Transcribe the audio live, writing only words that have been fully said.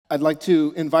I'd like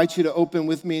to invite you to open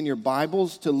with me in your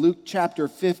Bibles to Luke chapter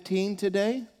 15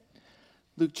 today.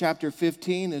 Luke chapter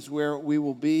 15 is where we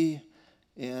will be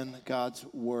in God's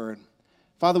Word.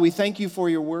 Father, we thank you for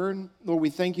your Word. Lord, we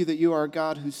thank you that you are a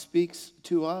God who speaks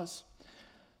to us.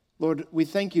 Lord, we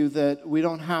thank you that we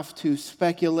don't have to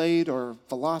speculate or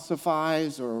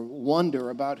philosophize or wonder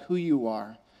about who you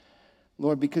are.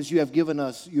 Lord, because you have given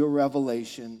us your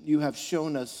revelation. You have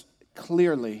shown us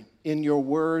clearly in your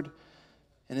Word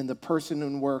and in the person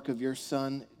and work of your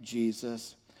Son,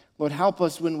 Jesus. Lord, help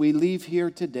us when we leave here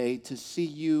today to see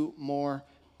you more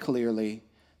clearly,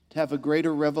 to have a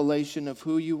greater revelation of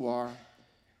who you are,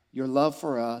 your love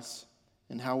for us,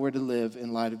 and how we're to live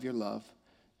in light of your love.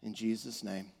 In Jesus'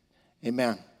 name,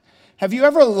 amen. Have you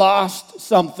ever lost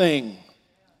something?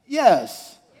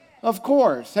 Yes, of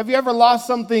course. Have you ever lost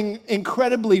something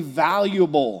incredibly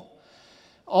valuable?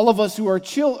 All of us who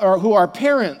are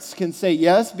parents can say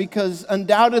yes, because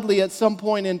undoubtedly at some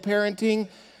point in parenting,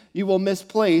 you will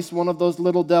misplace one of those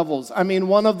little devils.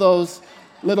 One of those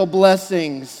little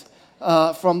blessings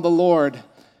from the Lord.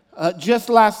 Just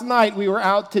last night, we were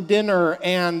out to dinner,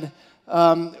 and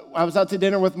I was out to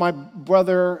dinner with my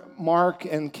brother Mark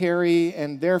and Carrie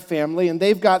and their family, and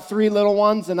they've got 3 little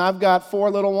ones, and I've got 4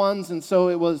 little ones, and so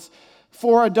it was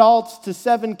 4 adults to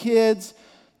 7 kids.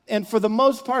 And for the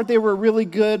most part, they were really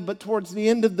good, but towards the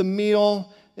end of the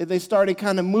meal, they started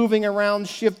kind of moving around,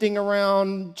 shifting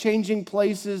around, changing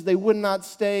places. They would not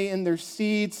stay in their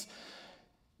seats,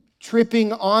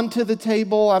 tripping onto the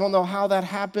table. I don't know how that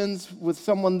happens with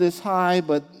someone this high,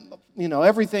 but,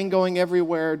 everything going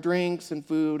everywhere, drinks and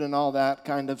food and all that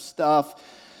kind of stuff.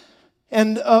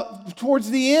 And towards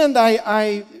the end,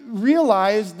 I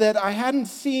realized that I hadn't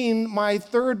seen my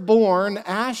third born,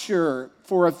 Asher,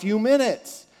 for a few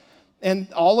minutes.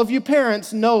 And all of you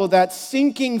parents know that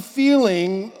sinking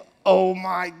feeling, oh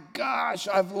my gosh,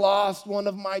 I've lost one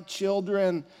of my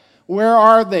children. Where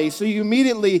are they? So you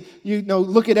immediately,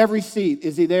 look at every seat.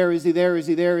 Is he there? Is he there? Is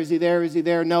he there? Is he there? Is he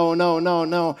there?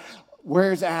 No.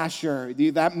 Where's Asher?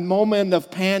 That moment of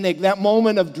panic, that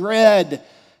moment of dread.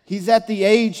 He's at the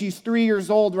age, he's 3 years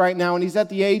old right now, and he's at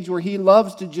the age where he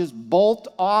loves to just bolt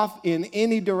off in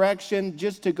any direction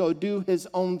just to go do his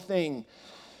own thing.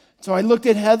 So I looked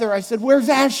at Heather, I said, "Where's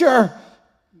Asher?"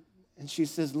 And she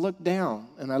says, "Look down."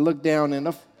 And I looked down, and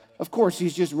of course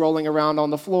he's just rolling around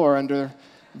on the floor under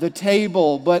the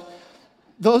table. But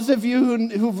those of you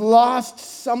who've lost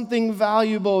something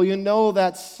valuable, you know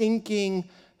that sinking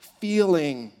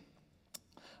feeling.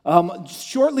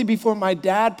 Shortly before my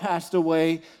dad passed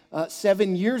away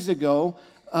 7 years ago,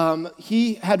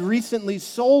 he had recently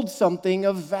sold something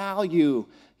of value.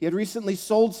 He had recently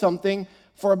sold something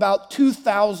for about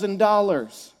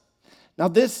 $2,000. Now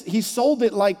he sold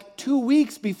it like 2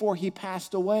 weeks before he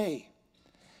passed away,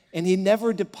 and he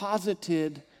never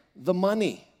deposited the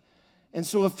money. And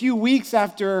so a few weeks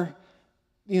after,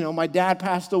 my dad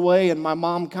passed away and my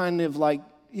mom kind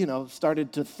of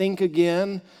started to think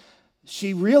again,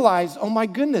 she realized, oh my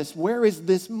goodness, where is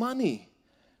this money?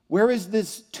 Where is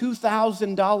this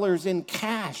 $2,000 in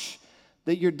cash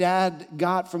that your dad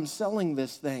got from selling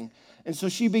this thing? And so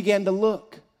she began to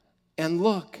look and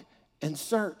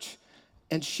search.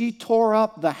 And she tore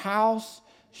up the house.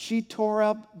 She tore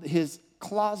up his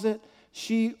closet.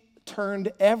 She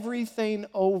turned everything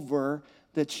over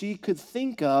that she could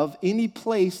think of, any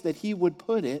place that he would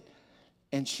put it,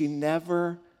 and she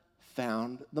never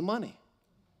found the money.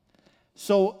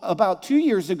 So about 2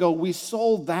 years ago, we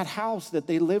sold that house that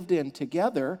they lived in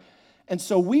together. And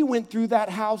so we went through that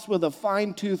house with a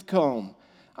fine-tooth comb.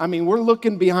 We're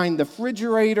looking behind the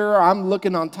refrigerator. I'm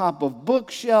looking on top of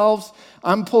bookshelves.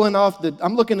 I'm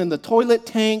looking in the toilet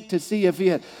tank to see if he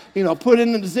had, put it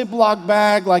in a Ziploc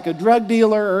bag like a drug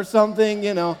dealer or something,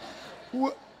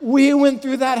 We went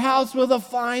through that house with a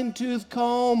fine-tooth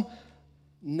comb.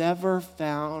 Never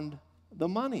found the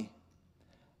money.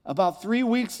 About 3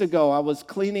 weeks ago, I was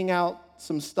cleaning out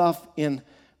some stuff in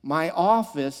my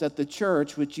office at the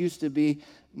church, which used to be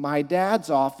my dad's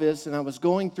office, and I was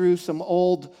going through some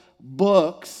old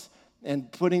books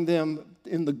and putting them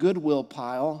in the Goodwill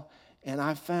pile, and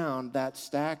I found that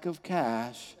stack of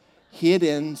cash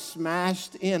hidden,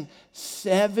 smashed in.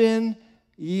 7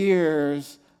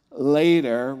 years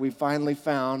later, we finally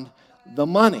found the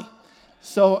money.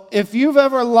 So if you've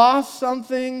ever lost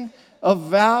something of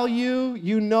value,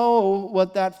 you know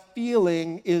what that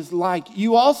feeling is like.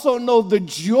 You also know the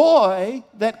joy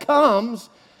that comes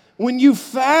when you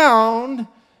found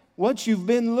what you've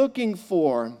been looking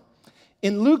for.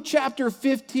 In Luke chapter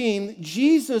 15,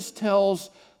 Jesus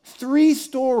tells 3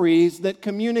 stories that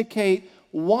communicate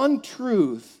one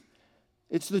truth.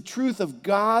 It's the truth of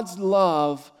God's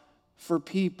love for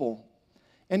people.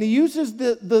 And he uses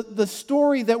the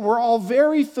story that we're all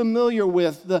very familiar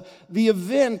with, the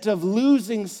event of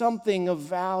losing something of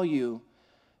value.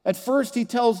 At first, he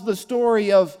tells the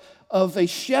story of a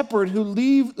shepherd who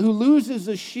loses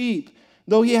a sheep.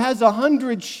 Though he has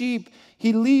 100 sheep,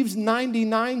 he leaves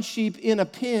 99 sheep in a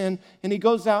pen, and he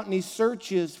goes out and he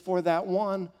searches for that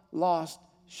one lost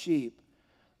sheep.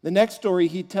 The next story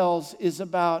he tells is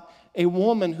about a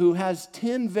woman who has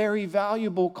 10 very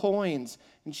valuable coins,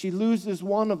 and she loses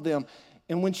one of them.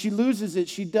 And when she loses it,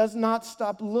 she does not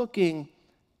stop looking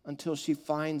until she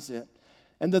finds it.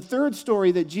 And the third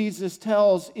story that Jesus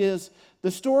tells is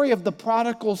the story of the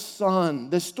prodigal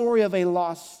son, the story of a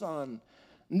lost son.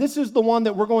 And this is the one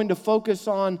that we're going to focus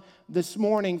on this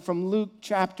morning from Luke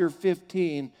chapter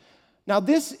 15. Now,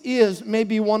 this is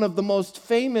maybe one of the most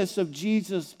famous of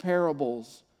Jesus'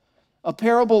 parables. A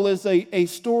parable is a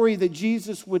story that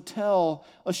Jesus would tell,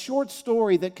 a short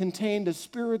story that contained a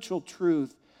spiritual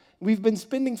truth. We've been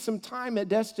spending some time at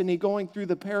Destiny going through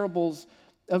the parables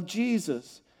of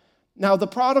Jesus. Now, the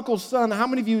prodigal son, how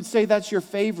many of you would say that's your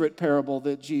favorite parable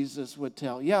that Jesus would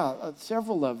tell? Yeah,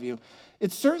 several of you.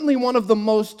 It's certainly one of the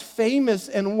most famous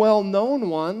and well-known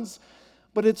ones,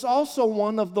 but it's also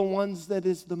one of the ones that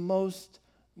is the most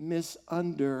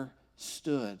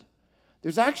misunderstood.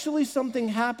 There's actually something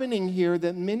happening here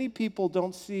that many people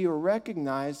don't see or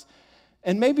recognize,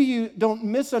 and maybe you don't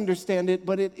misunderstand it,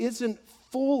 but it isn't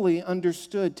fully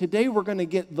understood. Today we're going to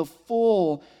get the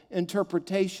full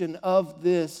interpretation of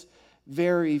this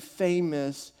very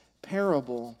famous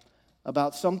parable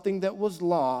about something that was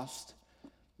lost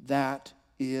that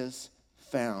is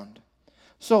found.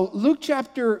 So Luke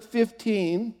chapter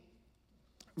 15,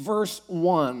 verse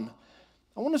 1.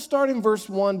 I want to start in verse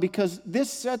 1 because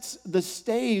this sets the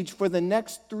stage for the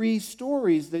next three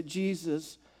stories that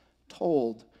Jesus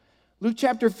told. Luke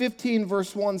chapter 15,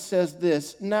 verse 1 says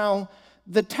this: Now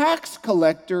the tax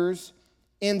collectors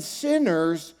and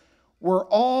sinners were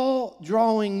all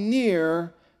drawing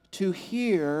near to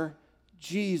hear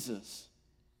Jesus.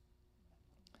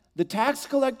 The tax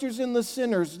collectors and the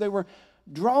sinners, they were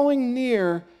drawing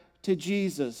near to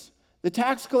Jesus. The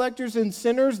tax collectors and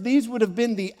sinners, these would have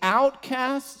been the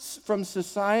outcasts from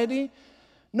society.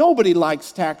 Nobody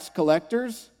likes tax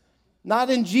collectors.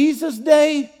 Not in Jesus'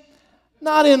 day,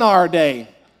 not in our day.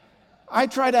 I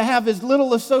try to have as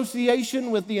little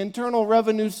association with the Internal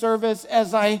Revenue Service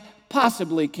as I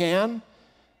possibly can.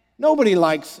 Nobody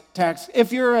likes tax.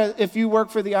 If you work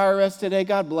for the IRS today,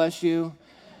 God bless you.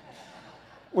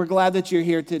 We're glad that you're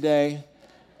here today.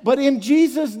 But in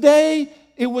Jesus' day,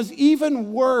 it was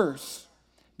even worse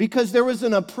because there was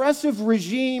an oppressive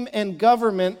regime and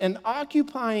government, an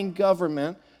occupying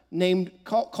government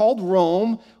called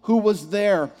Rome, who was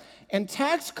there. And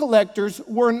tax collectors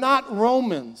were not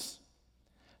Romans.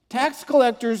 Tax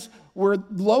collectors were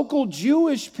local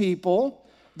Jewish people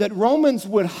that Romans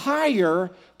would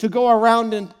hire to go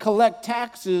around and collect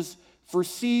taxes for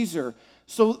Caesar.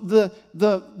 So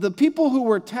the people who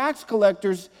were tax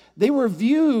collectors, they were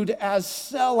viewed as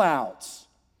sellouts.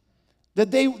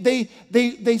 That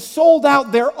they sold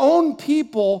out their own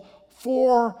people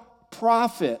for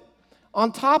profit.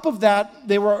 On top of that,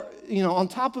 they were, on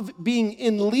top of being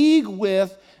in league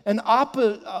with an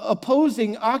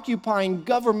opposing, occupying,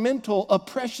 governmental,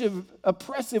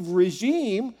 oppressive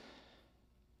regime,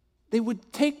 they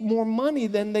would take more money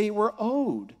than they were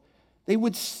owed. They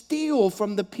would steal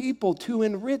from the people to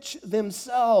enrich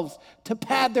themselves, to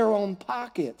pad their own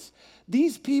pockets.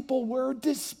 These people were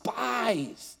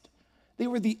despised. They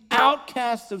were the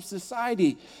outcasts of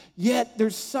society. Yet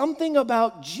there's something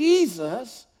about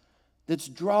Jesus that's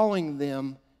drawing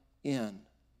them in.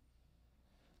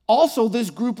 Also, this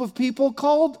group of people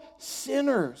called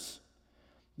sinners.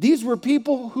 These were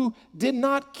people who did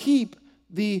not keep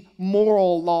the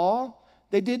moral law.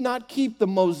 They did not keep the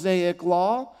Mosaic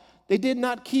law. They did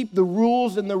not keep the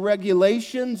rules and the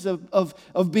regulations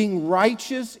of being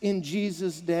righteous in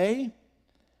Jesus' day.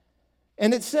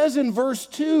 And it says in verse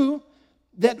 2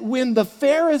 that when the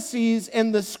Pharisees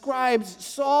and the scribes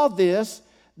saw this,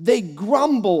 they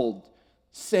grumbled,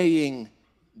 saying,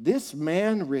 "This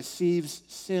man receives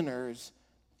sinners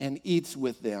and eats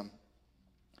with them."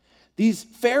 These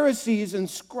Pharisees and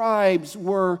scribes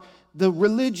were the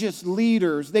religious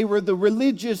leaders. They were the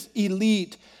religious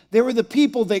elite. They were the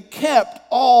people that kept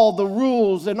all the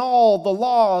rules and all the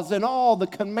laws and all the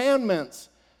commandments.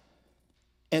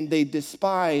 And they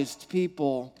despised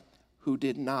people who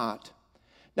did not.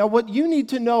 Now, what you need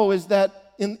to know is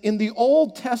that in the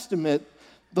Old Testament,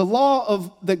 the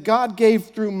law that God gave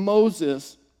through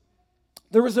Moses,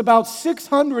 there was about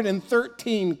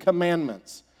 613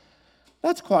 commandments.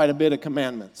 That's quite a bit of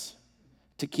commandments.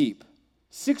 to keep.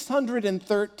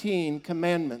 613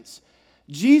 commandments.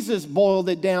 Jesus boiled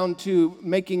it down to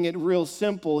making it real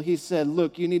simple. He said,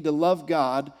 look, you need to love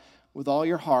God with all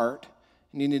your heart,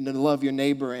 and you need to love your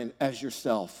neighbor as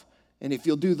yourself. And if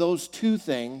you'll do those two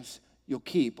things, you'll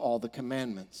keep all the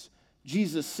commandments.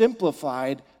 Jesus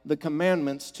simplified the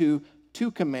commandments to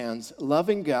two commands,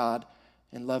 loving God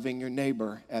and loving your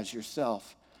neighbor as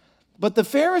yourself. But the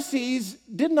Pharisees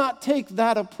did not take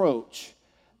that approach.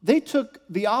 They took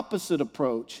the opposite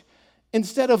approach.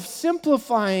 Instead of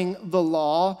simplifying the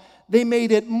law, they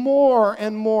made it more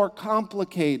and more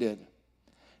complicated.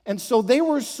 And so they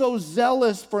were so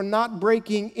zealous for not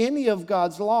breaking any of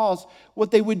God's laws, what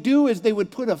they would do is they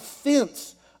would put a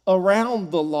fence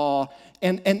around the law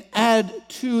and add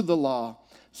to the law.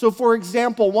 So for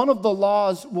example, one of the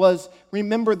laws was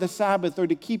remember the Sabbath, or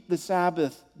to keep the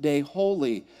Sabbath day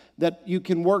holy. That you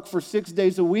can work for 6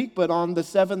 days a week, but on the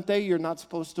seventh day, you're not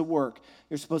supposed to work.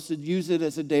 You're supposed to use it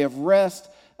as a day of rest,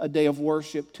 a day of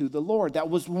worship to the Lord. That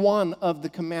was one of the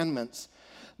commandments.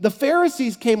 The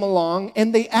Pharisees came along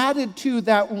and they added to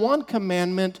that one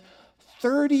commandment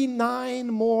 39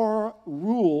 more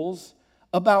rules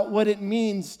about what it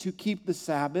means to keep the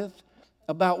Sabbath,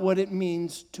 about what it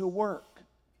means to work.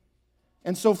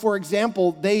 And so, for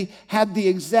example, they had the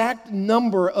exact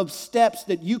number of steps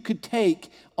that you could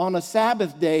take on a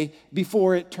Sabbath day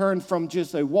before it turned from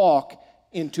just a walk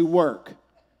into work.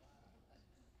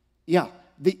 Yeah,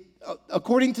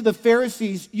 according to the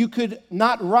Pharisees, you could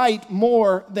not write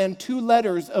more than 2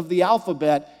 letters of the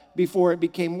alphabet before it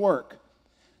became work.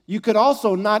 You could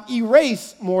also not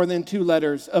erase more than 2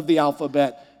 letters of the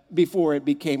alphabet before it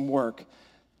became work.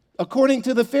 According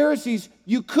to the Pharisees,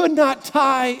 you could not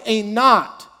tie a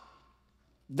knot.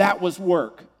 That was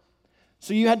work.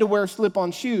 So you had to wear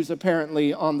slip-on shoes,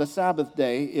 apparently, on the Sabbath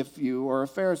day if you were a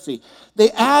Pharisee.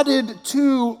 They added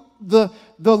to the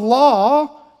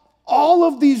law all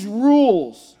of these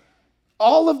rules,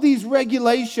 all of these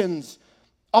regulations,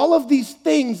 all of these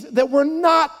things that were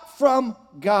not from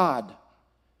God.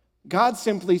 God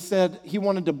simply said he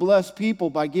wanted to bless people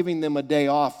by giving them a day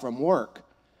off from work.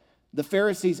 The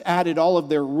Pharisees added all of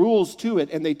their rules to it,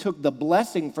 and they took the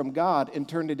blessing from God and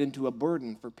turned it into a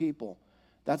burden for people.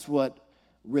 That's what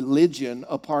religion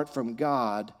apart from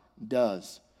God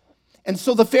does. And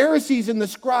so the Pharisees and the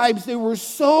scribes, they were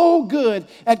so good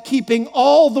at keeping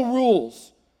all the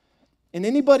rules. And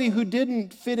anybody who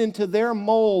didn't fit into their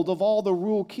mold of all the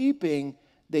rule keeping,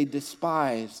 they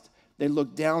despised, they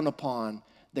looked down upon,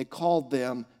 they called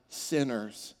them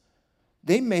sinners.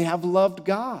 They may have loved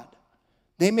God.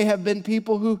 They may have been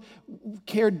people who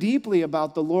cared deeply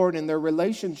about the Lord and their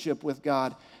relationship with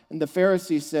God. And the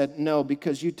Pharisees said, no,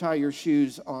 because you tie your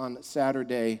shoes on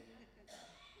Saturday,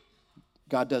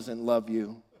 God doesn't love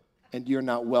you, and you're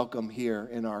not welcome here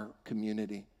in our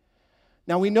community.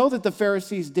 Now, we know that the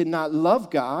Pharisees did not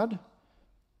love God,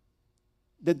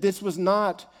 that this was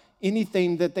not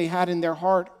anything that they had in their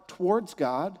heart towards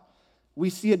God. We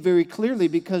see it very clearly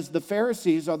because the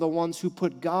Pharisees are the ones who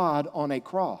put God on a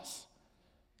cross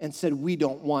and said, we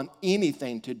don't want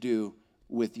anything to do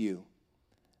with you.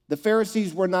 The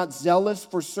Pharisees were not zealous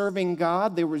for serving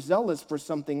God. They were zealous for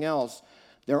something else,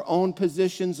 their own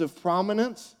positions of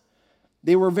prominence.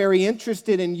 They were very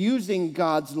interested in using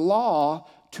God's law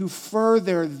to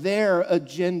further their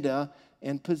agenda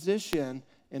and position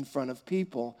in front of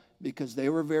people because they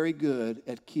were very good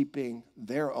at keeping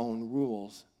their own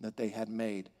rules that they had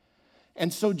made.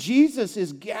 And so Jesus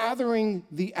is gathering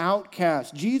the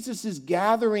outcast. Jesus is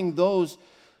gathering those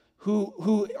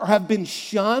who have been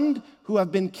shunned, who have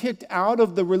been kicked out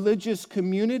of the religious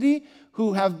community,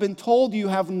 who have been told you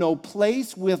have no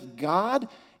place with God.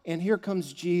 And here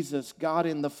comes Jesus, God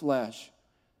in the flesh.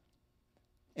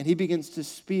 And he begins to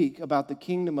speak about the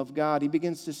kingdom of God. He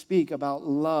begins to speak about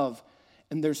love.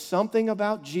 And there's something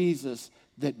about Jesus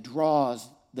that draws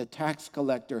the tax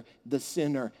collector, the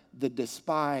sinner, the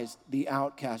despised, the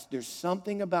outcast. There's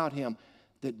something about him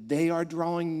that they are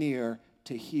drawing near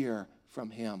to hear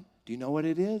from him. Do you know what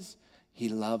it is? He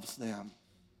loves them.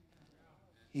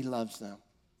 He loves them.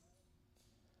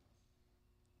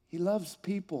 He loves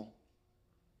people.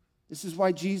 This is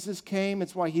why Jesus came.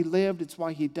 It's why he lived. It's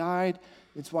why he died.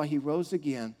 It's why he rose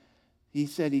again. He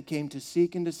said he came to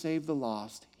seek and to save the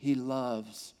lost. He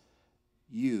loves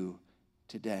you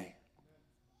today.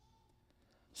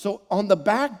 So on the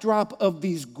backdrop of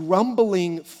these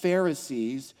grumbling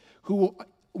Pharisees who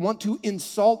want to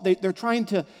insult, they're trying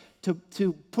to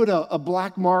put a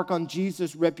black mark on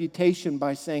Jesus' reputation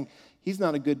by saying, he's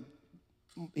not a good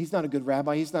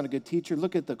rabbi, he's not a good teacher.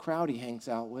 Look at the crowd he hangs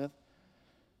out with.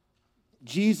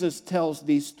 Jesus tells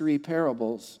these 3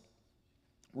 parables.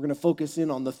 We're going to focus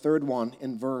in on the third one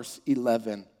in verse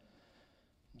 11.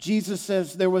 Jesus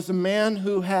says, there was a man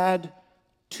who had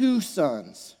 2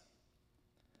 sons.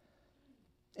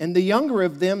 And the younger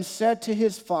of them said to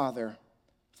his father,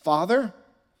 Father,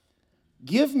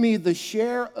 give me the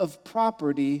share of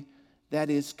property that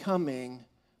is coming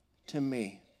to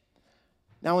me.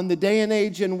 Now, in the day and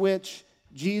age in which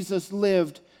Jesus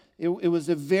lived, it was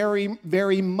a very,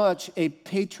 very much a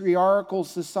patriarchal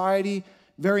society,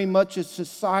 very much a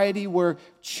society where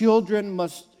children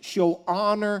must show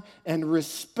honor and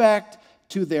respect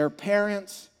to their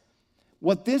parents.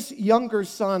 What this younger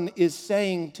son is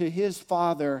saying to his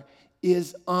father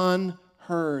is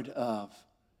unheard of.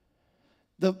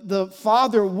 The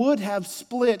father would have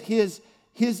split his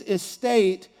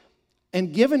estate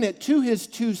and given it to his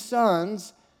 2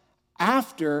 sons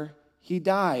after he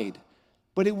died.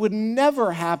 But it would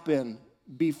never happen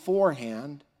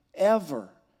beforehand, ever.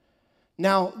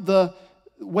 Now, the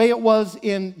way it was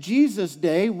in Jesus'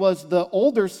 day was the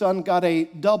older son got a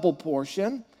double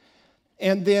portion,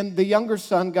 and then the younger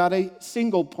son got a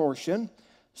single portion.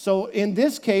 So in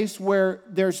this case, where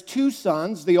there's 2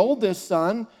 sons, the oldest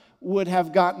son would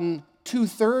have gotten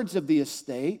 2/3 of the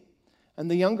estate, and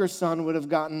the younger son would have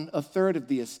gotten 1/3 of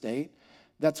the estate.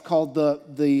 That's called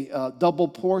the double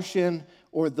portion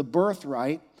or the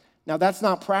birthright. Now, that's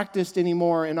not practiced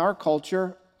anymore in our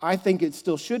culture. I think it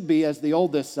still should be as the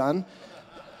oldest son.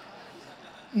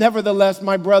 Nevertheless,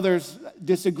 my brothers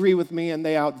disagree with me and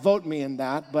they outvote me in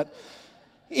that. But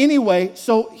anyway,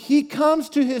 so he comes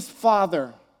to his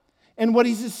father, and what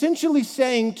he's essentially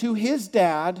saying to his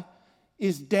dad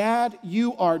is, Dad,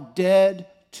 you are dead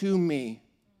to me.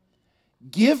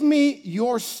 Give me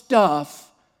your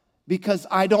stuff because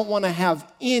I don't want to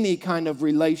have any kind of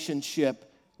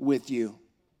relationship with you.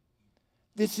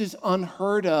 This is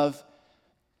unheard of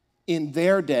in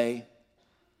their day.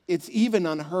 It's even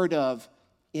unheard of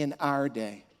in our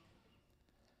day.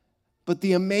 But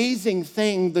the amazing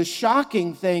thing, the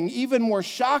shocking thing, even more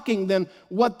shocking than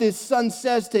what this son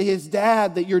says to his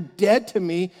dad, that you're dead to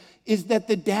me, is that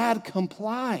the dad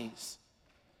complies.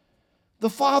 The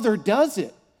father does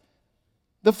it.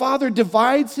 The father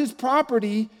divides his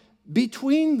property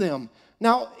between them.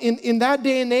 Now, in that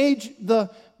day and age, the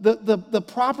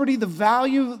property, the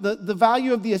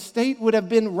value of the estate would have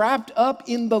been wrapped up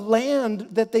in the land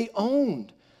that they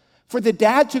owned. For the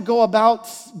dad to go about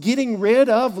getting rid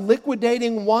of,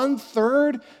 liquidating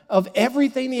 1/3 of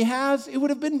everything he has, it would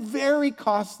have been very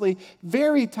costly,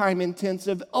 very time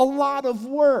intensive, a lot of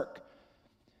work.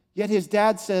 Yet his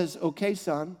dad says, okay,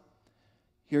 son,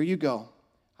 here you go.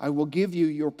 I will give you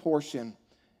your portion.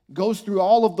 Goes through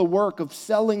all of the work of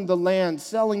selling the land,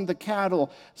 selling the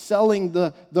cattle, selling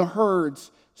the herds,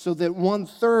 so that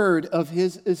 1/3 of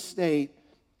his estate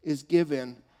is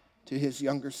given to his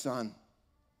younger son.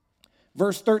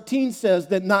 Verse 13 says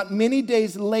that not many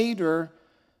days later,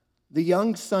 the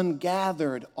young son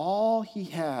gathered all he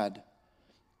had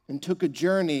and took a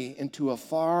journey into a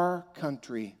far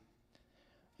country.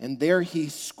 And there he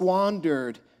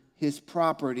squandered his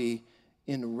property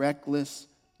in reckless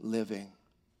living.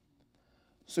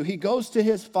 So he goes to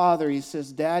his father. He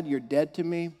says, Dad, you're dead to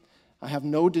me. I have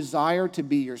no desire to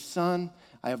be your son.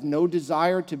 I have no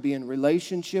desire to be in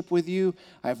relationship with you.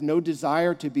 I have no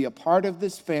desire to be a part of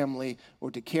this family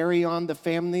or to carry on the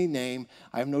family name.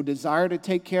 I have no desire to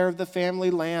take care of the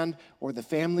family land or the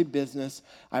family business.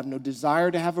 I have no desire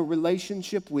to have a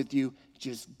relationship with you.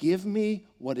 Just give me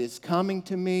what is coming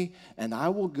to me, and I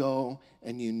will go,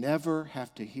 and you never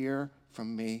have to hear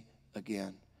from me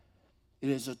again. It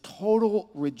is a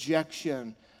total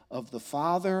rejection of the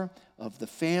father, of the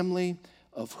family,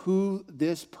 of who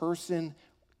this person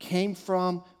came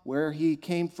from, where he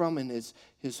came from, and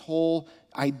his whole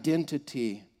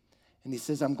identity. And he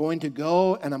says, I'm going to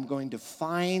go and I'm going to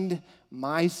find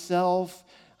myself.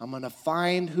 I'm going to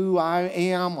find who I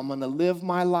am. I'm going to live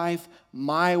my life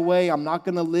my way. I'm not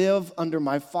going to live under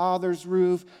my father's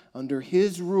roof, under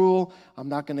his rule. I'm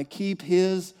not going to keep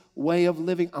his way of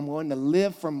living. I'm going to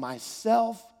live for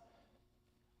myself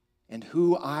and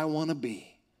who I want to be.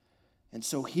 And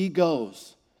so he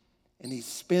goes and he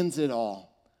spends it all.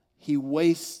 He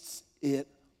wastes it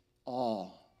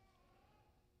all.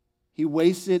 He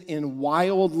wastes it in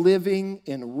wild living,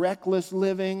 in reckless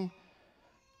living.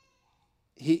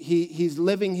 He's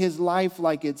living his life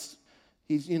like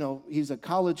he's a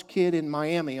college kid in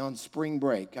Miami on spring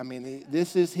break. I mean,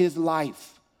 this is his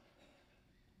life.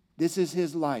 This is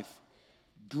his life.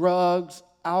 Drugs,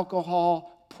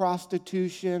 alcohol,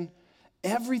 prostitution,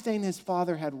 everything his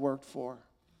father had worked for.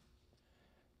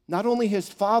 Not only his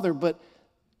father, but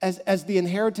as the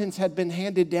inheritance had been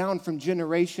handed down from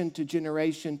generation to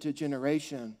generation to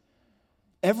generation,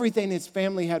 everything his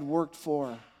family had worked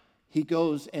for, he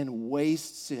goes and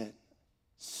wastes it,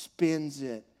 spends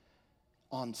it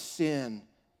on sin,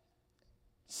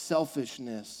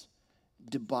 selfishness,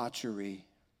 debauchery.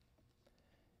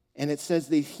 And it says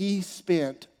that he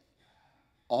spent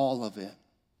all of it.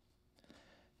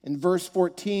 In verse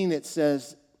 14, it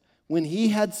says, when he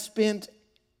had spent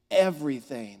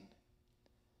everything,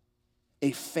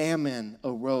 a famine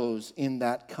arose in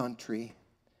that country,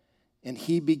 and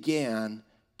he began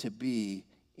to be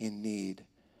in need.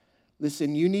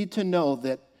 Listen, you need to know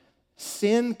that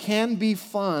sin can be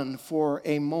fun for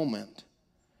a moment,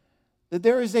 that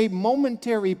there is a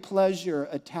momentary pleasure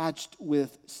attached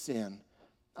with sin.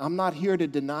 I'm not here to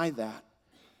deny that.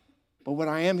 But what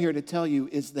I am here to tell you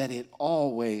is that it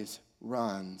always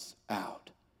runs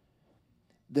out.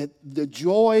 That the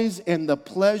joys and the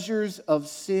pleasures of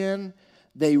sin,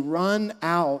 they run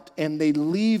out and they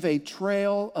leave a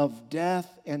trail of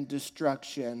death and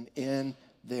destruction in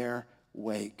their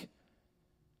wake.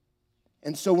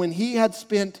 And so when he had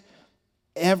spent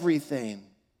everything,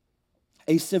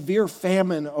 a severe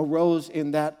famine arose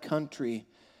in that country,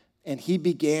 and he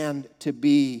began to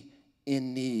be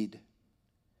in need.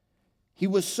 He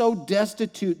was so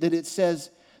destitute that it says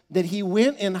that he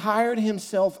went and hired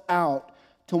himself out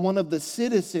to one of the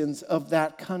citizens of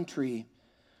that country,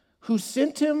 who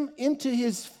sent him into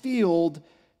his field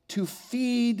to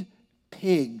feed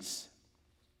pigs.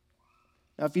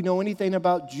 Now, if you know anything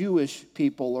about Jewish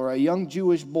people or a young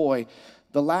Jewish boy,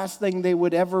 the last thing they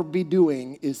would ever be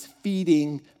doing is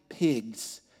feeding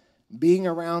pigs, being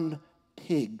around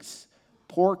pigs.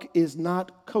 Pork is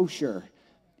not kosher.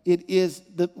 It is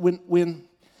when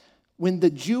the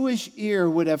Jewish ear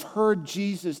would have heard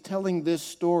Jesus telling this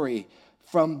story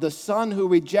from the son who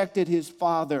rejected his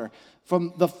father,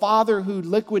 from the father who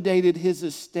liquidated his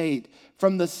estate,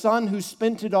 from the son who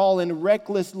spent it all in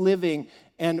reckless living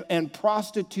and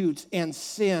prostitutes and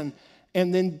sin,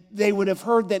 and then they would have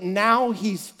heard that now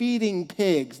he's feeding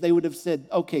pigs, they would have said,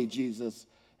 okay, Jesus,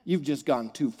 you've just gone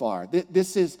too far.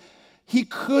 He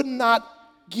could not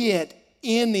get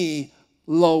any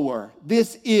lower.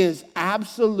 This is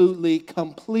absolutely,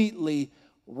 completely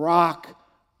rock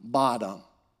bottom.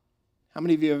 How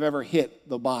many of you have ever hit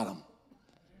the bottom?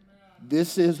 Amen.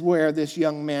 This is where this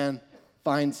young man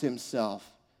finds himself.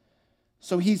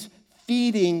 So he's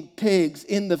feeding pigs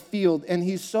in the field, and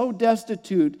he's so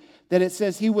destitute that it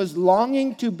says he was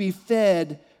longing to be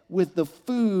fed with the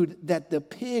food that the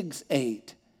pigs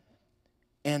ate,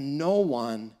 and no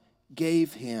one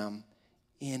gave him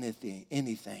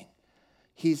anything.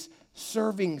 He's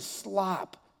serving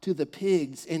slop to the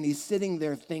pigs, and he's sitting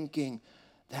there thinking,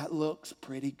 that looks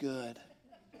pretty good.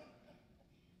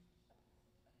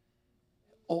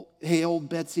 Oh, hey, old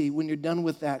Betsy, when you're done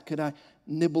with that, could I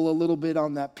nibble a little bit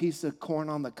on that piece of corn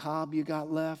on the cob you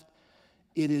got left?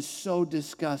 It is so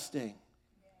disgusting.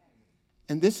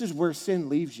 And this is where sin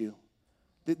leaves you.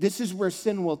 This is where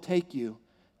sin will take you.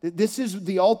 This is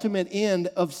the ultimate end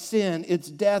of sin. It's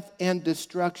death and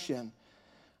destruction.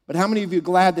 But how many of you are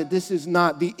glad that this is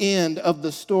not the end of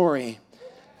the story?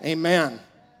 Amen.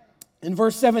 In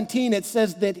verse 17, it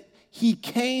says that he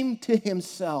came to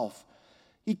himself.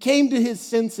 He came to his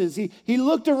senses. He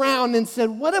looked around and said,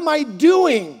 what am I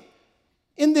doing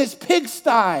in this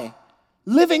pigsty,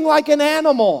 living like an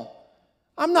animal?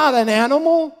 I'm not an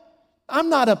animal. I'm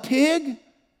not a pig.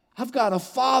 I've got a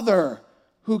father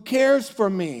who cares for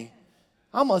me.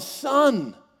 I'm a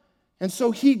son. And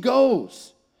so he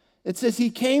goes. It says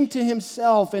he came to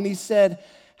himself and he said,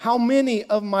 how many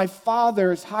of my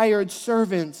father's hired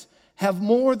servants have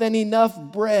more than enough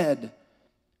bread,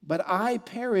 but I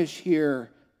perish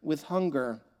here with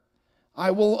hunger?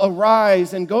 I will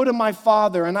arise and go to my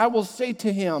father, and I will say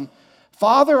to him,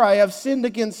 Father, I have sinned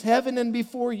against heaven and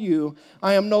before you.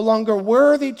 I am no longer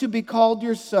worthy to be called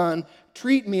your son.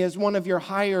 Treat me as one of your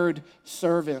hired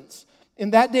servants.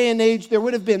 In that day and age, there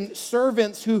would have been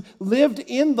servants who lived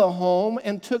in the home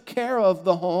and took care of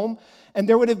the home. And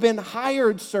there would have been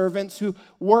hired servants who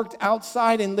worked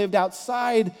outside and lived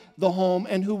outside the home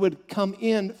and who would come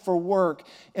in for work.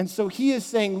 And so he is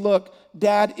saying, look,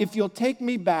 Dad, if you'll take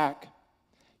me back,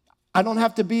 I don't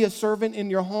have to be a servant in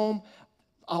your home.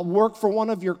 I'll work for one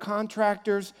of your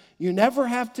contractors. You never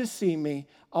have to see me.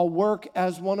 I'll work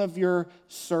as one of your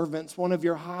servants, one of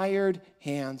your hired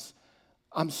hands.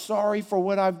 I'm sorry for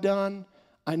what I've done.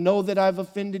 I know that I've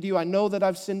offended you. I know that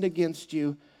I've sinned against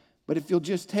you. But if you'll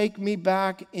just take me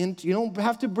back into, you don't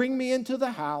have to bring me into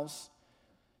the house.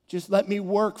 Just let me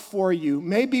work for you.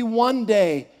 Maybe one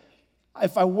day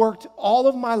if I worked all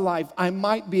of my life, I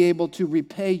might be able to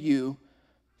repay you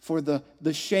for the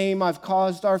shame I've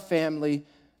caused our family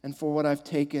and for what I've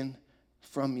taken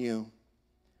from you.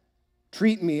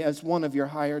 Treat me as one of your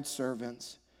hired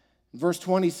servants. Verse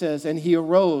 20 says, and he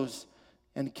arose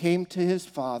and came to his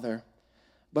father.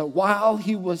 But while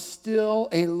he was still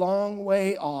a long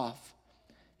way off,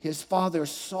 his father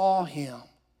saw him.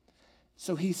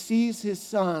 So he sees his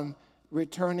son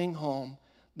returning home.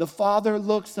 The father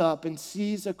looks up and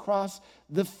sees across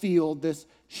the field this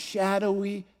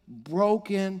shadowy,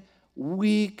 broken,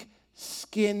 weak,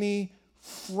 skinny,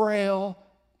 frail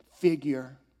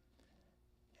figure.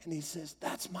 And he says,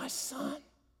 that's my son.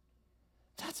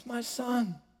 That's my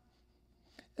son.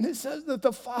 And it says that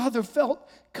the father felt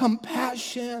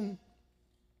compassion.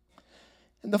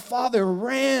 And the father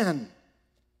ran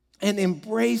and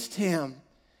embraced him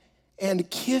and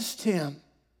kissed him.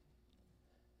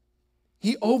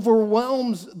 He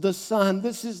overwhelms the son.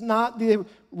 This is not the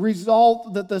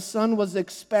result that the son was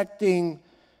expecting.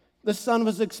 The son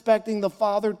was expecting the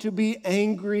father to be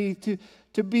angry,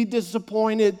 to be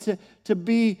disappointed, to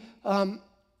be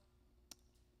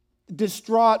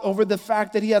distraught over the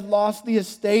fact that he had lost the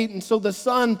estate. And so the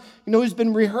son, he's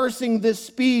been rehearsing this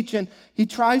speech and he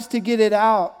tries to get it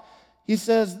out.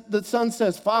 The son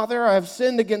says, Father, I have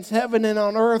sinned against heaven and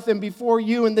on earth and before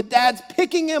you. And the dad's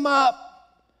picking him up.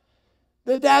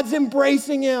 The dad's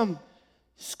embracing him,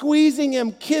 squeezing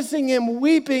him, kissing him,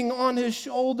 weeping on his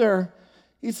shoulder.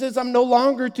 He says, I'm no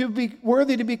longer to be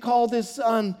worthy to be called his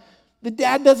son. The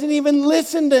dad doesn't even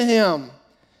listen to him.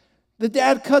 The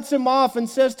dad cuts him off and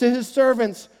says to his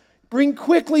servants, bring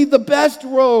quickly the best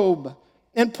robe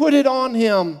and put it on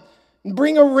him. And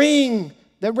bring a ring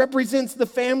that represents the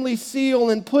family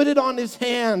seal and put it on his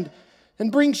hand.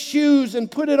 And bring shoes and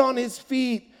put it on his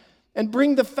feet. And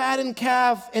bring the fattened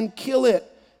calf and kill it.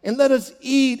 And let us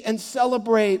eat and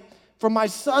celebrate. For my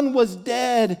son was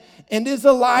dead and is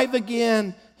alive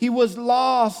again. He was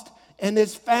lost and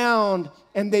is found.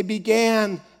 And they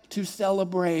began to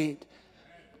celebrate.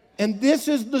 And this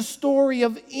is the story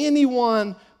of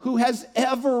anyone who has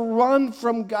ever run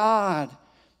from God.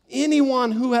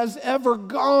 Anyone who has ever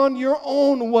gone your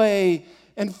own way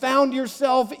and found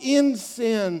yourself in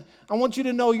sin. I want you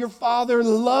to know your Father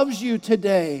loves you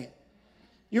today.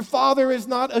 Your Father is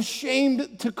not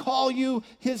ashamed to call you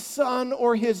his son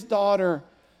or his daughter.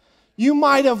 You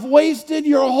might have wasted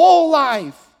your whole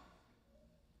life.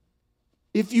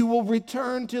 If you will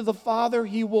return to the Father,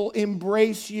 he will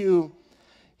embrace you.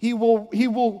 He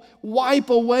will wipe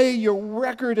away your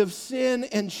record of sin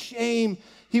and shame.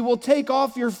 He will take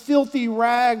off your filthy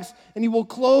rags and he will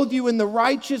clothe you in the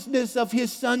righteousness of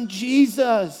his son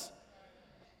Jesus.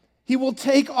 He will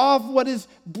take off what is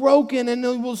broken and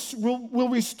he will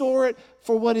restore it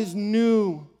for what is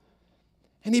new.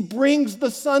 And he brings the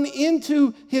son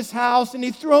into his house and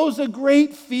he throws a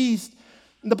great feast.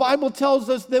 And the Bible tells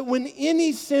us that when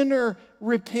any sinner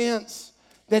repents,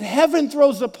 that heaven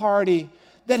throws a party,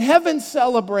 that heaven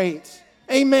celebrates.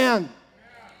 Amen.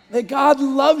 That God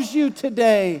loves you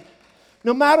today.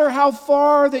 No matter how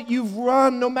far that you've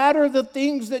run, no matter the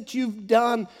things that you've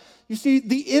done. You see,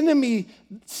 the enemy,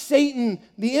 Satan,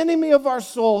 the enemy of our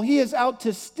soul, he is out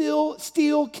to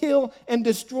steal, kill, and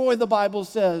destroy, the Bible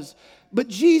says. But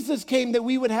Jesus came that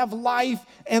we would have life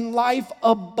and life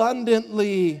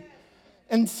abundantly.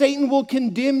 And Satan will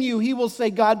condemn you. He will say,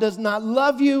 God does not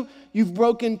love you. You've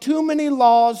broken too many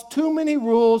laws, too many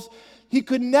rules. He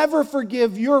could never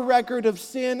forgive your record of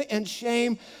sin and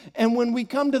shame. And when we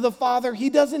come to the Father, he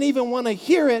doesn't even want to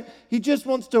hear it. He just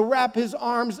wants to wrap his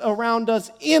arms around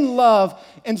us in love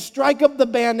and strike up the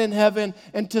band in heaven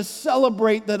and to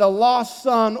celebrate that a lost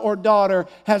son or daughter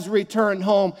has returned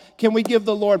home. Can we give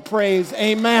the Lord praise?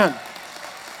 Amen.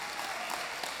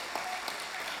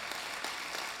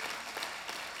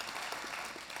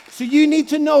 So you need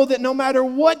to know that no matter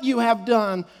what you have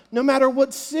done, no matter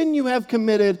what sin you have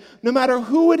committed, no matter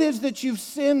who it is that you've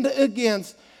sinned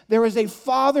against, there is a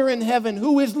Father in heaven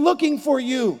who is looking for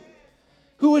you,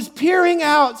 who is peering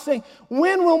out saying,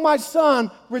 when will my son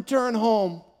return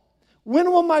home?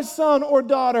 When will my son or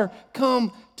daughter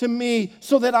come to me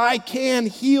so that I can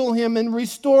heal him and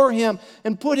restore him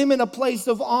and put him in a place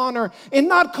of honor and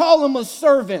not call him a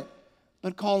servant,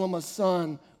 but call him a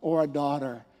son or a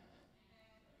daughter?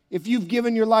 If you've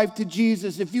given your life to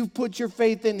Jesus, if you've put your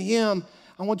faith in him,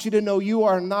 I want you to know you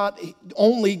are not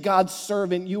only God's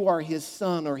servant, you are his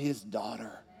son or his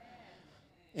daughter.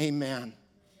 Amen.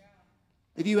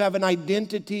 That you have an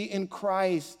identity in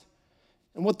Christ.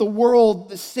 And what the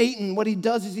world, Satan, what he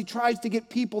does is he tries to get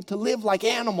people to live like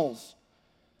animals.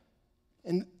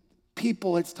 And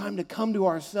people, it's time to come to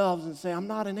ourselves and say, I'm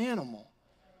not an animal.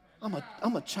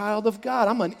 I'm a child of God.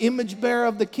 I'm an image bearer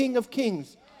of the King of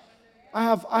Kings.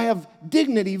 I have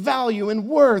dignity, value, and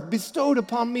worth bestowed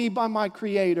upon me by my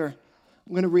Creator.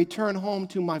 I'm going to return home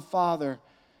to my Father.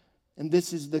 And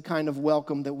this is the kind of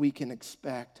welcome that we can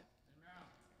expect.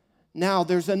 Now,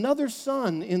 there's another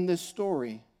son in this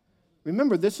story.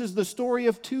 Remember, this is the story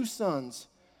of two sons.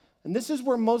 And this is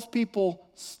where most people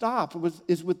stop,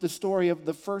 is with the story of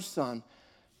the first son.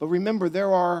 But remember,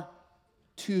 there are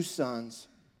two sons.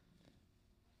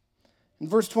 And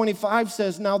verse 25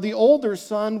 says, now the older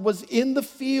son was in the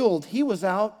field. He was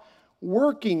out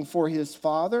working for his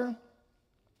father.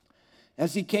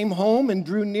 As he came home and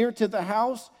drew near to the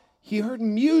house, he heard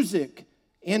music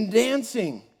and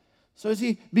dancing. So as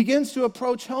he begins to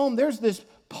approach home, there's this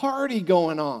party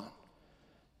going on.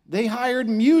 They hired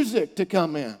music to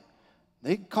come in.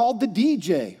 They called the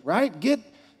DJ, right? Get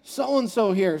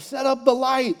so-and-so here, set up the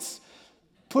lights,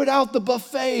 put out the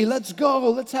buffet, let's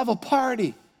go, let's have a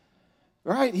party.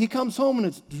 Right? He comes home and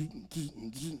it's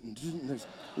there's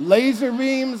laser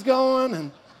beams going,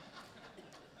 and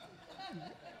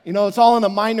it's all in a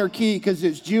minor key because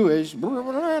it's Jewish.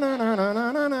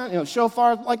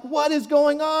 Shofar, like, what is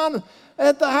going on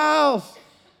at the house?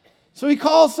 So he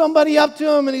calls somebody up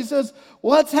to him and he says,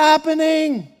 what's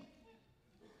happening?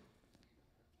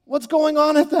 What's going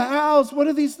on at the house? What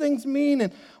do these things mean?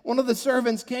 And one of the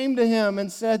servants came to him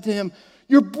and said to him,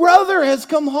 your brother has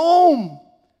come home.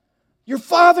 Your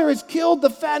father has killed the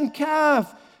fattened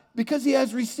calf because he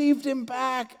has received him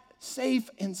back safe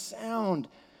and sound.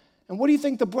 And what do you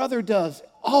think the brother does?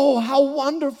 Oh, how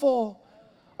wonderful.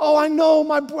 Oh, I know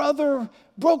my brother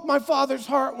broke my father's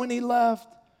heart when he left.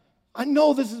 I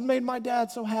know this has made my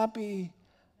dad so happy.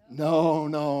 No.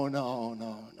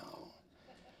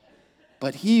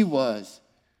 But he was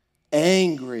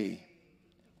angry,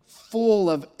 full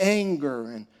of anger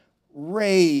and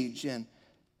rage and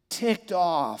ticked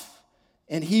off.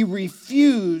 And he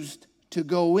refused to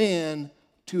go in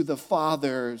to the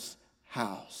father's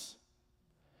house.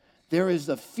 There is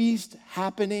a feast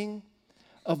happening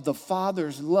of the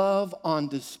father's love on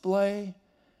display,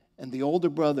 and the older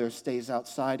brother stays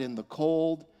outside in the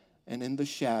cold and in the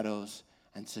shadows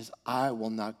and says, I will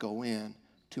not go in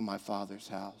to my father's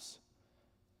house.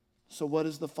 So what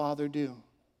does the father do?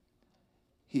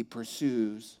 He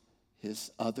pursues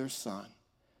his other son.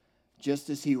 Just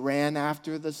as he ran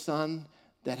after the son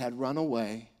that had run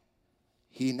away,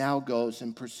 he now goes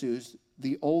and pursues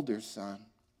the older son.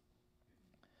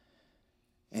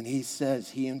 And he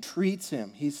entreats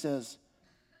him. He says,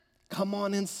 come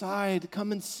on inside.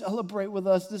 Come and celebrate with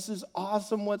us. This is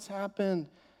awesome what's happened.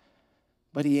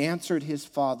 But he answered his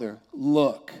father,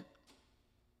 look.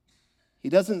 He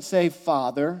doesn't say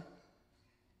father.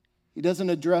 He doesn't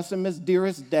address him as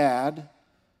dearest dad.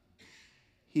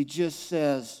 He just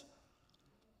says,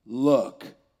 look,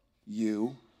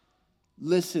 you.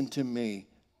 Listen to me,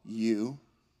 you.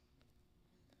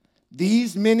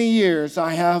 These many years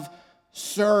I have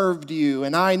served you,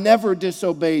 and I never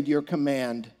disobeyed your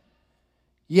command.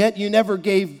 Yet you never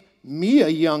gave me a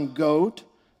young goat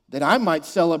that I might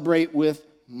celebrate with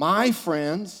my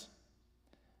friends.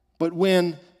 But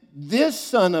when this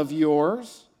son of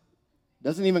yours,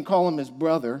 doesn't even call him his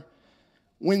brother,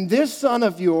 when this son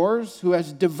of yours who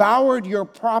has devoured your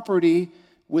property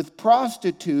with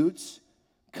prostitutes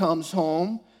comes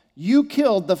home, you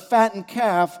killed the fattened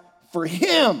calf for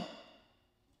him.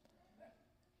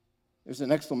 There's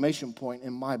an exclamation point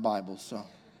in my Bible, so.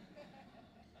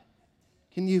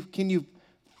 Can you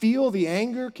feel the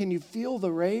anger? Can you feel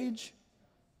the rage?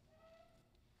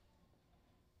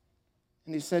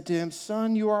 And he said to him,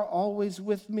 son, you are always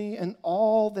with me, and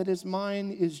all that is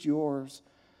mine is yours.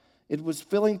 It was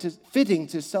fitting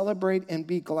to celebrate and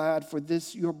be glad, for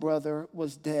this your brother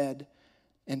was dead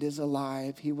and is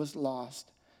alive. He was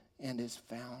lost and is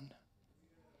found.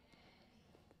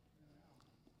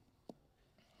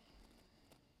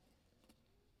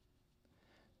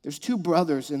 There's two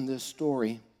brothers in this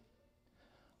story.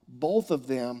 Both of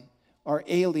them are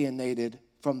alienated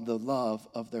from the love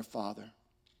of their father.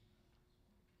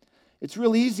 It's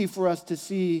real easy for us to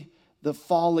see the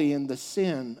folly and the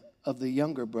sin of the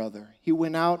younger brother. He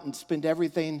went out and spent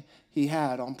everything he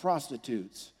had on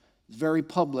prostitutes. It's very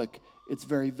public. It's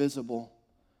very visible.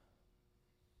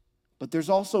 But there's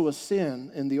also a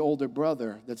sin in the older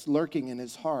brother that's lurking in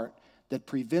his heart that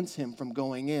prevents him from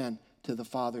going in to the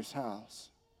father's house.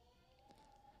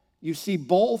 You see,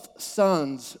 both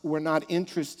sons were not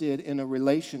interested in a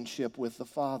relationship with the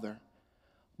father.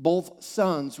 Both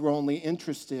sons were only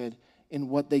interested in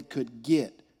what they could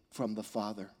get from the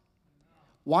father.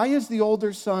 Why is the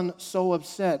older son so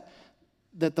upset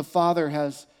that the father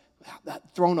has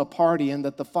thrown a party and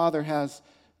that the father has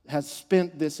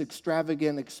spent this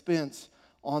extravagant expense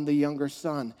on the younger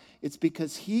son. It's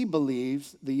because he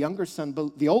believes, the older son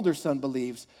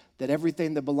believes that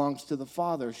everything that belongs to the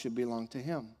father should belong to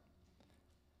him.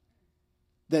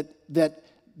 That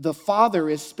the father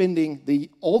is spending the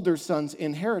older son's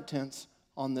inheritance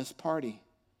on this party.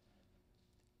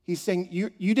 He's saying,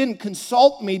 you didn't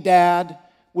consult me, Dad,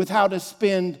 with how to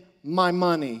spend my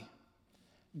money.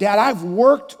 Dad, I've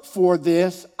worked for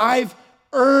this. I've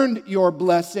earned your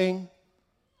blessing.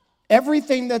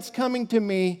 Everything that's coming to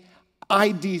me,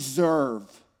 I deserve.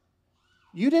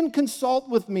 You didn't consult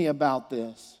with me about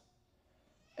this.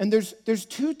 And there's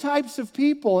two types of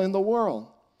people in the world.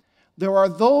 There are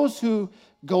those who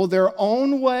go their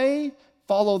own way,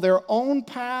 follow their own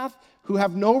path, who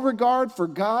have no regard for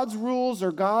God's rules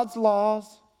or God's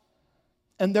laws.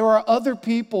 And there are other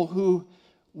people who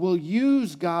will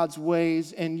use God's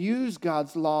ways and use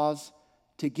God's laws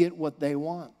to get what they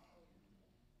want.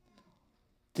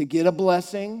 To get a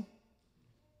blessing,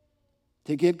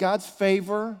 to get God's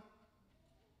favor,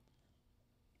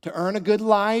 to earn a good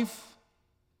life.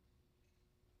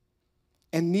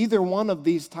 And neither one of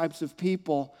these types of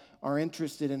people are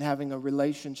interested in having a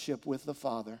relationship with the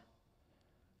Father.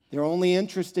 They're only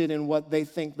interested in what they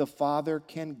think the Father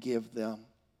can give them.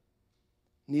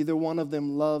 Neither one of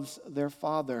them loves their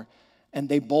Father, and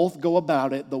they both go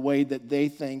about it the way that they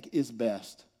think is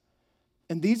best.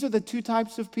 And these are the two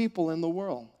types of people in the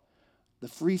world. The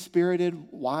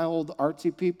free-spirited, wild,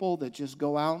 artsy people that just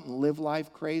go out and live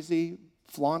life crazy,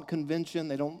 flaunt convention,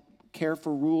 they don't care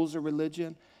for rules or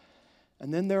religion.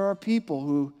 And then there are people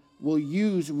who will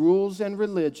use rules and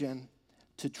religion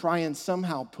to try and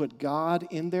somehow put God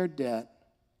in their debt,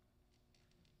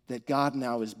 that God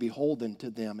now is beholden to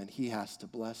them and he has to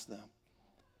bless them.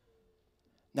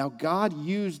 Now, God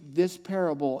used this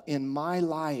parable in my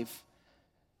life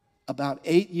about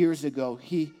 8 years ago.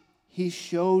 He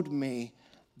showed me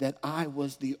that I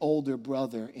was the older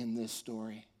brother in this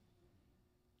story,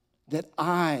 that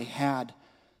I had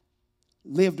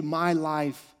lived my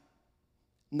life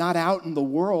not out in the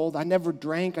world. I never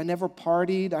drank. I never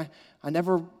partied. I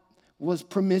never was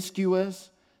promiscuous.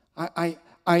 I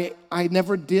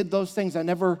never did those things. I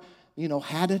never,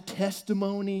 had a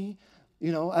testimony.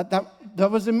 That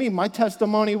wasn't me. My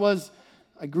testimony was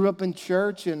I grew up in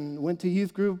church and went to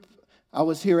youth group. I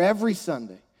was here every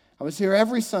Sunday. I was here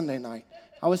every Sunday night.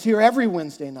 I was here every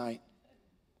Wednesday night.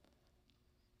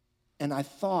 And I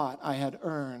thought I had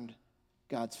earned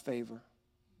God's favor.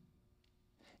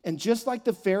 And just like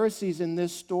the Pharisees in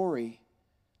this story,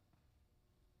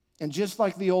 and just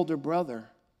like the older brother,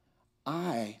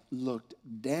 I looked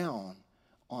down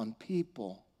on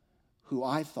people who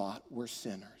I thought were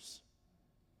sinners.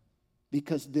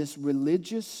 Because this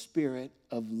religious spirit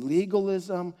of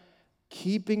legalism,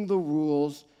 keeping the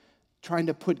rules, trying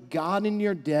to put God in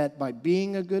your debt by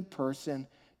being a good person,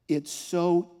 it's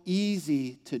so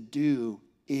easy to do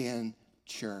in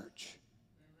church.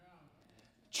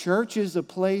 Church is a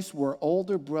place where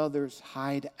older brothers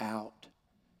hide out,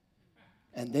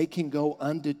 and they can go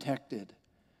undetected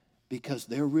because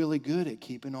they're really good at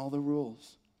keeping all the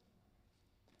rules.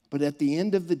 But at the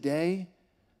end of the day,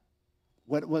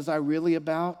 what was I really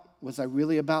about? Was I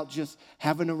really about just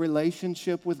having a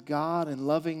relationship with God and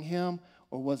loving him?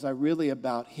 Or was I really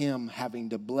about him having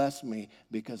to bless me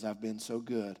because I've been so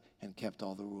good and kept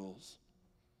all the rules?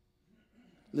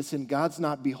 Listen, God's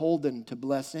not beholden to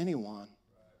bless anyone.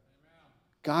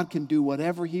 God can do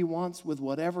whatever he wants with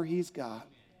whatever he's got.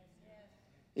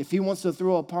 If he wants to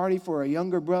throw a party for a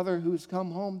younger brother who's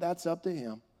come home, that's up to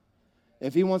him.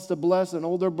 If he wants to bless an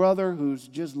older brother who's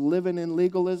just living in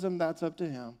legalism, that's up to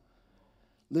him.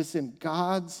 Listen,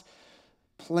 God's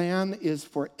plan is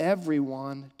for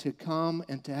everyone to come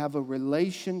and to have a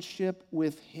relationship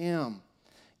with him.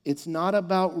 It's not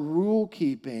about rule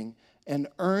keeping and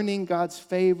earning God's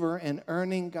favor and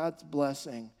earning God's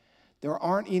blessing. There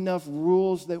aren't enough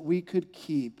rules that we could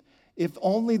keep. If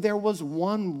only there was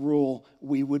one rule,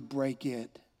 we would break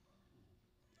it.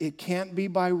 It can't be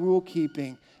by rule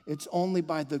keeping. It's only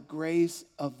by the grace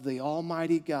of the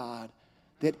Almighty God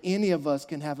that any of us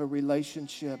can have a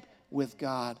relationship with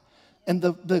God. And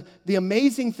the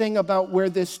amazing thing about where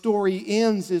this story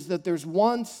ends is that there's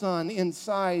one son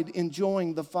inside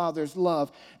enjoying the Father's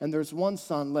love, and there's one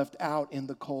son left out in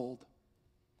the cold.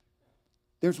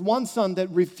 There's one son that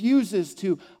refuses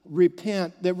to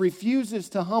repent, that refuses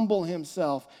to humble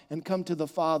himself and come to the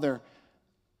Father.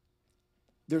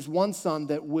 There's one son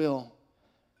that will.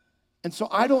 And so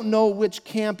I don't know which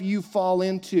camp you fall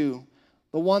into,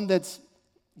 the one that's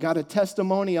got a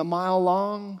testimony a mile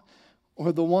long,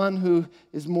 or the one who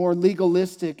is more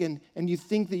legalistic and you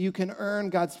think that you can earn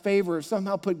God's favor or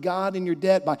somehow put God in your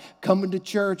debt by coming to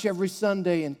church every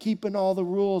Sunday and keeping all the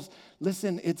rules.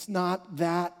 Listen, it's not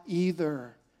that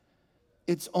either.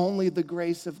 It's only the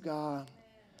grace of God.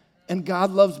 And God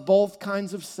loves both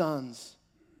kinds of sons.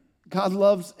 God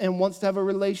loves and wants to have a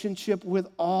relationship with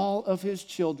all of his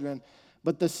children.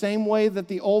 But the same way that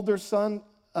the older son,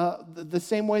 the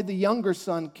same way the younger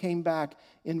son came back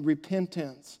in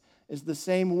repentance is the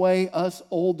same way us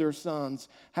older sons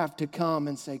have to come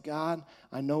and say, God,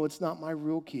 I know it's not my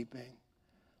rule keeping.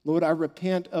 Lord, I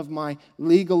repent of my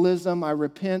legalism. I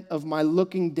repent of my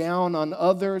looking down on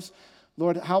others.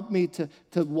 Lord, help me to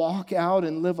walk out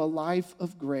and live a life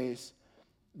of grace.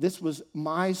 This was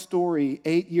my story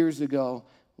 8 years ago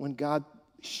when God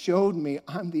showed me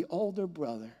I'm the older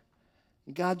brother.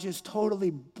 God just totally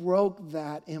broke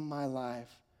that in my life,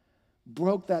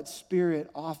 broke that spirit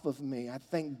off of me. I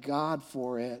thank God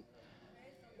for it.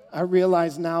 I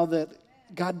realize now that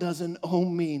God doesn't owe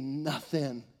me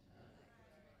nothing.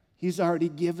 He's already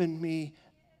given me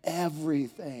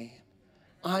everything.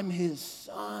 I'm his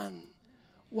son.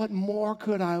 What more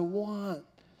could I want?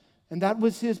 And that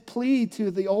was his plea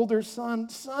to the older son.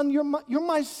 Son, you're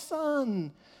my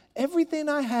son. Everything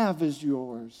I have is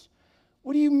yours.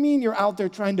 What do you mean you're out there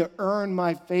trying to earn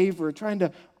my favor, trying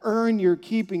to earn your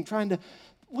keeping,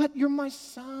 what? You're my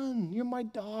son. You're my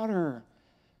daughter.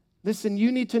 Listen,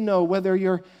 you need to know whether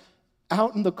you're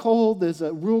out in the cold as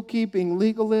a rule-keeping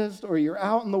legalist or you're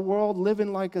out in the world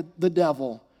living like the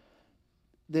devil,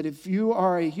 that if you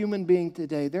are a human being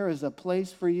today, there is a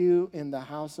place for you in the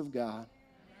house of God.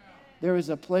 There is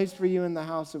a place for you in the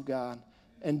house of God.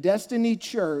 And Destiny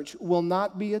Church will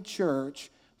not be a church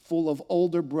full of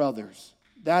older brothers.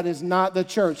 That is not the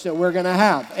church that we're going to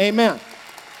have. Amen.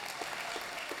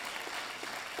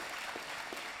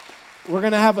 We're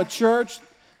going to have a church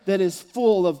that is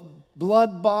full of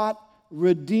blood-bought,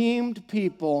 redeemed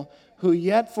people who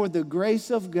yet for the grace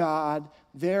of God,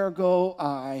 there go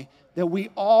I, that we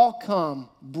all come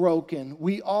broken.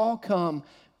 We all come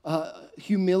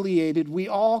humiliated. We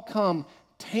all come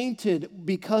tainted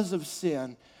because of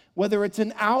sin. Whether it's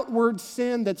an outward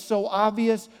sin that's so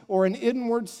obvious or an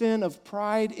inward sin of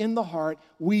pride in the heart,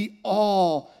 we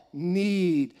all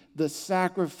need the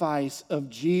sacrifice of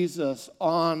Jesus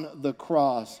on the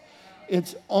cross.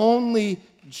 It's only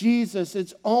Jesus,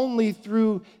 it's only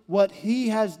through what he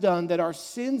has done that our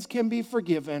sins can be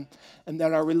forgiven and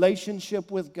that our relationship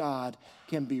with God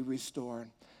can be restored.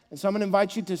 And so I'm going to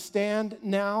invite you to stand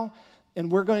now,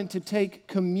 and we're going to take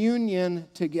communion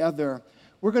together.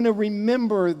 We're going to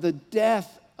remember the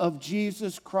death of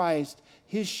Jesus Christ,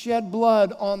 his shed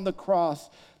blood on the cross,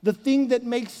 the thing that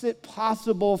makes it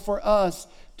possible for us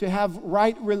to have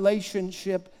right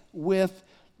relationship with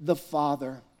the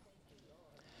Father.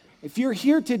 If you're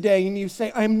here today and you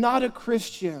say, I'm not a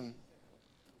Christian,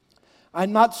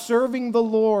 I'm not serving the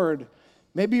Lord,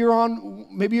 maybe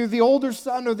you're the older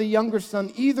son or the younger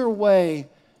son, either way,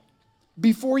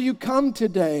 before you come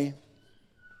today,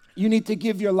 you need to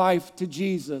give your life to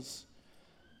Jesus.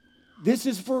 This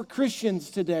is for Christians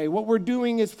today. What we're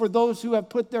doing is for those who have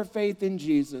put their faith in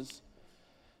Jesus.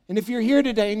 And if you're here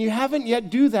today and you haven't yet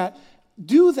do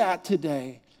that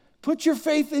today. Put your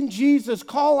faith in Jesus.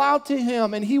 Call out to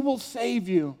him and he will save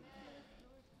you.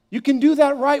 You can do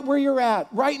that right where you're at,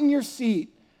 right in your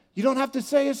seat. You don't have to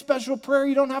say a special prayer.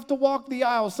 You don't have to walk the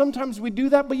aisle. Sometimes we do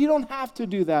that, but you don't have to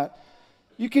do that.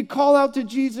 You can call out to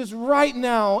Jesus right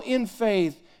now in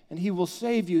faith and he will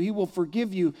save you. He will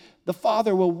forgive you. The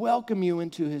Father will welcome you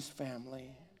into his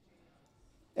family.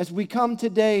 As we come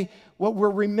today, what we're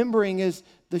remembering is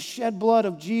the shed blood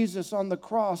of Jesus on the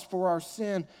cross for our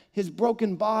sin, his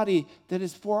broken body that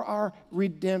is for our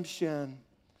redemption.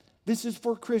 This is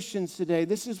for Christians today.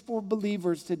 This is for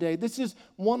believers today. This is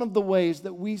one of the ways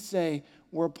that we say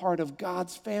we're a part of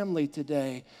God's family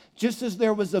today. Just as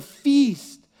there was a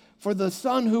feast for the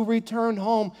son who returned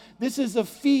home, this is a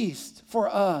feast for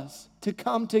us to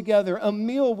come together, a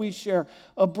meal we share,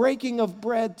 a breaking of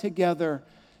bread together.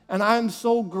 And I'm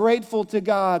so grateful to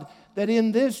God that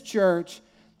in this church,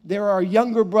 there are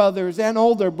younger brothers and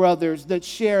older brothers that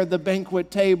share the banquet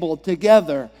table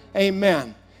together.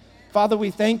 Amen. Father,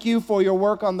 we thank you for your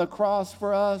work on the cross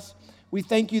for us. We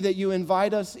thank you that you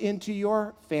invite us into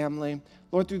your family.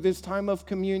 Lord, through this time of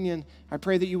communion, I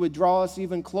pray that you would draw us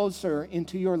even closer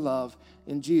into your love.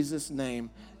 In Jesus' name,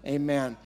 amen.